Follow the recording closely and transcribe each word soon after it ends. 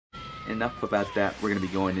enough about that. We're going to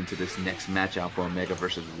be going into this next match, Alpha Omega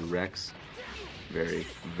versus Ruhrax. Very,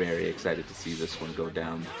 very excited to see this one go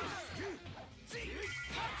down.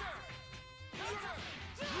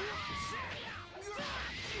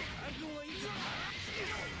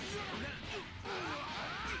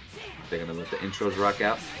 They're going to let the intros rock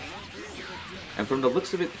out. And from the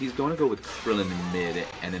looks of it, he's going to go with Krillin in mid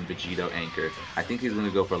and then Vegito anchor. I think he's going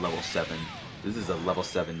to go for level 7. This is a level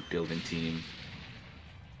 7 building team.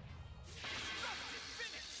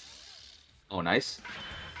 Oh, nice.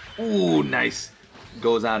 Ooh, nice.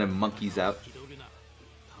 Goes out and monkeys out.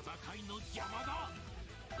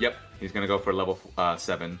 Yep, he's going to go for level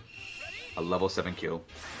 7. A level 7 kill.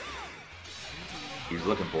 He's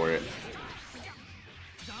looking for it.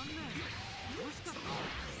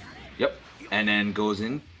 Yep, and then goes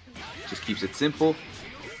in. Just keeps it simple.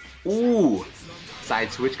 Ooh,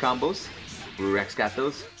 side switch combos. Ruhrax got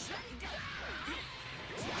those.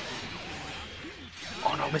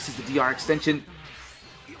 Oh no, misses the DR extension.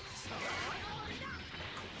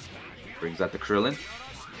 Brings out the Krillin.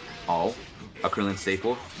 Oh, a Krillin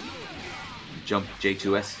staple. Jump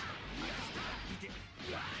J2S.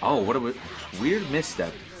 Oh, what a weird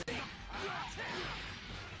misstep.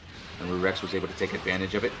 And Ruhrax was able to take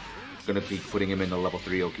advantage of it. Gonna be putting him in a level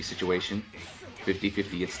 3 Oki situation.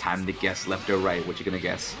 50-50, it's time to guess left or right. What you gonna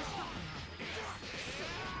guess?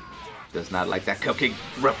 Does not like that cupcake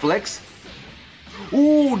reflex.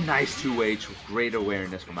 Ooh, nice 2H. Great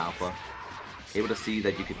awareness from Alpha. Able to see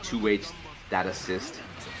that you could 2H that assist.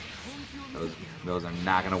 Those are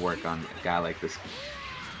not going to work on a guy like this.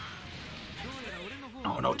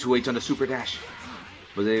 Oh no, 2H on the super dash.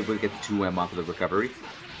 Was able to get the 2M off of the recovery.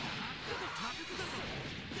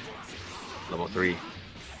 Level 3. Ooh,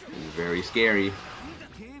 very scary.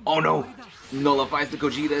 Oh no! Nullifies the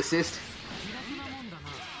Gogeta assist.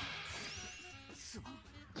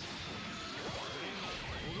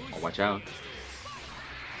 Watch out.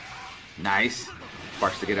 Nice.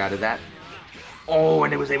 Sparks to get out of that. Oh,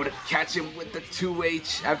 and it was able to catch him with the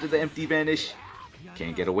 2H after the empty vanish.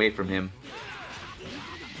 Can't get away from him.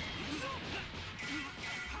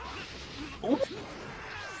 Ooh.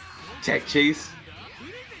 Tech chase.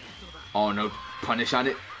 Oh no, punish on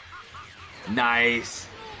it. Nice.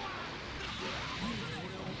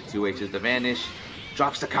 2H is the vanish.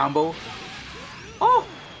 Drops the combo. Oh!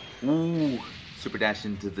 Ooh. Super dash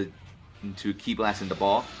into key blast in the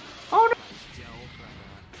ball. Oh no!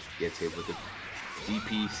 Gets hit with a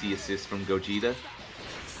DPC assist from Gogeta.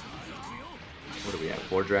 What do we have?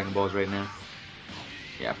 4 Dragon Balls right now?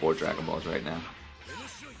 Yeah, 4 Dragon Balls right now.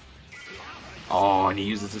 Oh, and he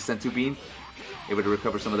uses the Senzu Bean. Able to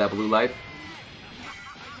recover some of that blue life.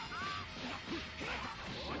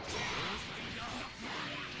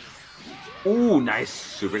 Ooh, nice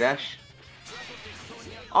super dash.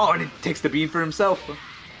 Oh, and it takes the beam for himself.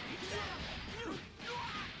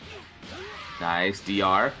 Nice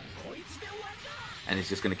DR. And he's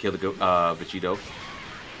just gonna kill the Vegito.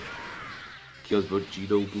 Kills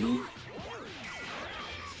Vegito blue.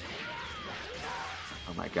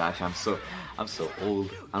 Oh my gosh, I'm so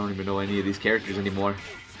old. I don't even know any of these characters anymore.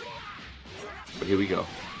 But here we go.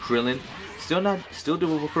 Krillin, still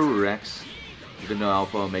doable for Ruhrax. Even though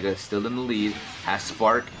Alpha Omega is still in the lead, has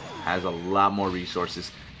Spark, has a lot more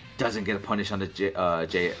resources. Doesn't get a punish on the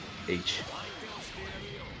JH.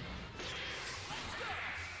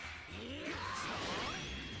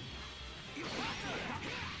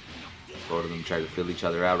 Both of them try to fill each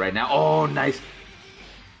other out right now. Oh, nice!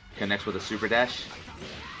 Connects with a super dash.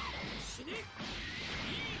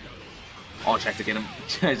 Oh, tries to get him.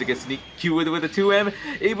 Tries to get sneak Q with a 2M.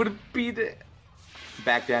 Able to beat it.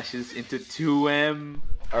 Backdashes into 2M.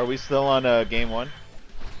 Are we still on game 1?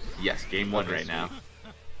 Yes, game 1 right now.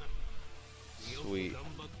 Sweet.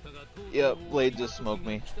 Yep, Blade just smoked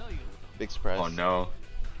me. Big surprise. Oh no.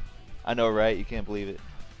 I know, right? You can't believe it.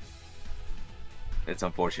 It's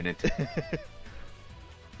unfortunate.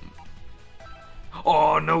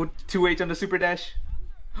 Oh no, 2H on the super dash.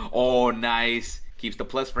 Oh, nice. Keeps the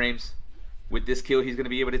plus frames. With this kill, he's going to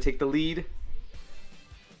be able to take the lead.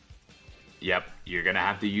 Yep, you're going to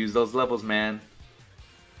have to use those levels, man.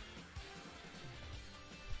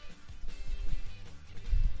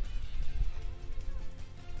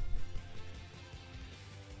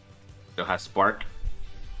 Still has Spark.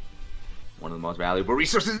 One of the most valuable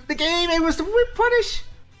resources in the game. It was the whip punish.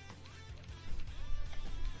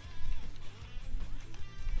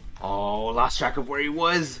 Oh, lost track of where he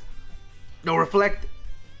was. No reflect.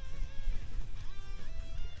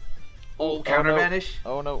 Oh, counter vanish.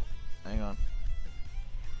 Oh no. Hang on.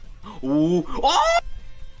 Ooh. Oh!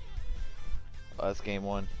 Oh, that's game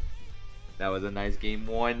 1. That was a nice game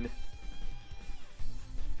 1.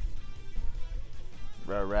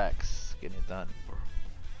 Ruhrax getting it done.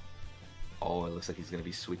 Oh, it looks like he's gonna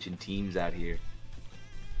be switching teams out here.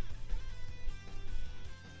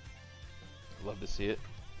 Love to see it.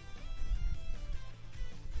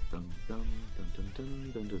 Dun, dun, dun, dun,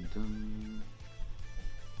 dun, dun, dun, dun.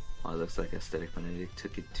 Oh, it looks like Aesthetic Fanatic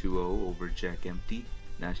took it 2-0 over Jack Empty.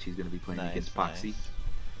 Now she's gonna be playing against Foxy. Nice.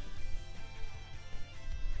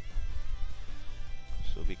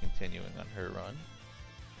 She'll be continuing on her run.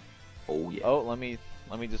 Oh yeah. Oh, let me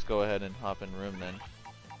just go ahead and hop in room then.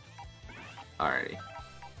 Alrighty.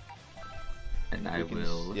 And I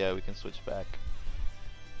will. Yeah, we can switch back.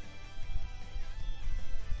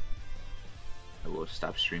 I will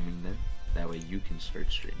stop streaming then. That way you can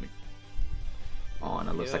start streaming. Oh, and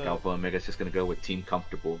it looks like Alpha Omega's just gonna go with Team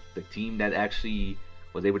Comfortable, the team that actually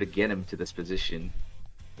was able to get him to this position.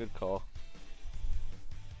 Good call.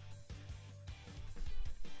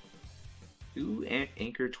 Two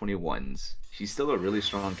Anchor 21s. She's still a really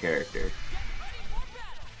strong character.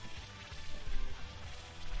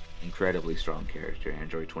 Incredibly strong character,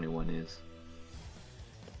 Android 21 is.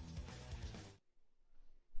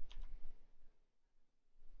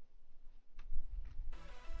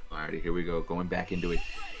 Alrighty, here we go. Going back into it.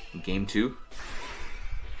 Game 2.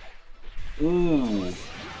 Ooh.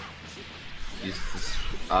 Use this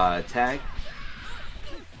tag.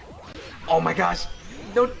 Oh my gosh.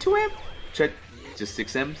 No 2M. Check. Just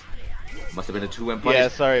 6Ms. Must have been a 2M punish. Yeah,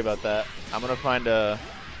 sorry about that. I'm gonna find a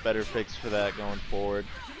better fix for that going forward.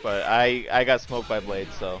 But I got smoked by Blade,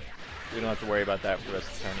 so we don't have to worry about that for the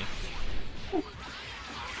rest of Tourney.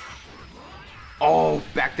 Oh,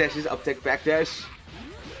 backdashes, up tech backdash.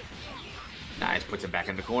 Nice, puts him back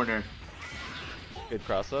in the corner. Good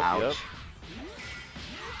cross up. Ouch. Yep.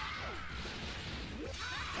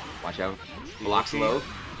 Watch out. Blocks low.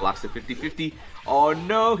 Blocks the 50-50. Oh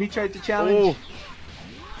no, he tried to challenge.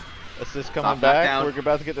 Ooh. Assist coming back. We're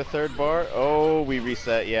about to get the third bar. Oh, we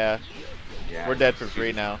reset. Yeah. We're dead for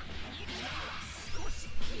free now.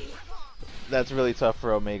 That's really tough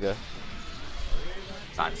for Omega.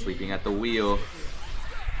 Not sleeping at the wheel.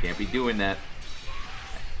 Can't be doing that.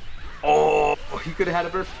 Oh, he could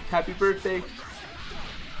have had a happy birthday.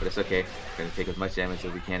 But it's okay. We're gonna take as much damage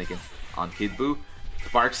as we can against on Kid Buu.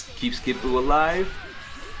 Sparks keeps Kid Buu alive.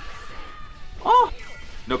 Oh,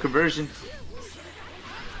 no conversion.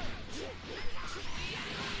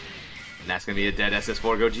 And that's gonna be a dead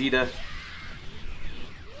SS4 Gogeta.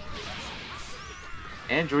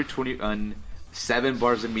 Android 20 on 7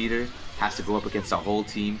 bars a meter has to go up against a whole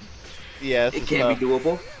team. Yes, it can be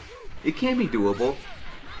doable. It can be doable.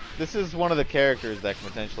 This is one of the characters that can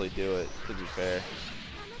potentially do it, to be fair.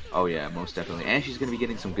 Oh yeah, most definitely. And she's going to be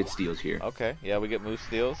getting some good steals here. Okay, yeah, we get move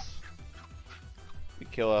steals. We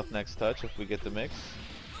kill off next touch if we get the mix.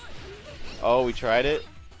 Oh, we tried it.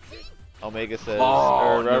 Omega says,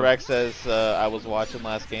 or Ruhrax says, I was watching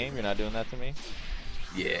last game. You're not doing that to me?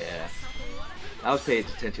 Yeah. I was paying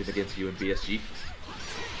attention against you in BSG.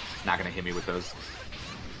 Not going to hit me with those.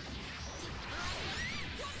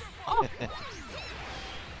 Oh.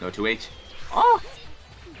 No 2H. Oh!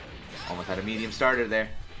 Almost had a medium starter there.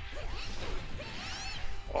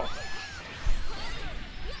 Oh.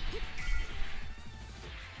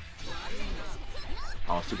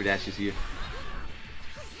 Oh, super dashes here.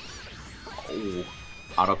 Oh.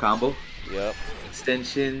 Auto combo. Yep.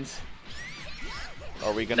 Extensions.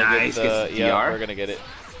 Are we gonna get the? Yeah, we're gonna get it.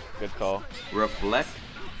 Good call. Reflect.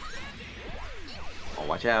 Oh,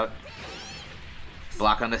 watch out.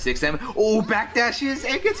 Block on the 6M. Oh, backdashes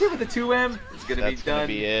and gets hit with the 2M. It's gonna be done. That's gonna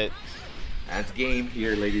be it. That's game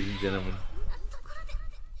here, ladies and gentlemen.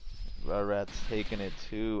 Ruhrax taking it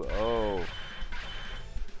 2-0.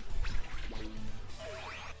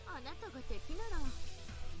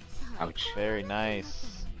 Ouch. Very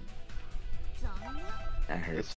nice. That hurts.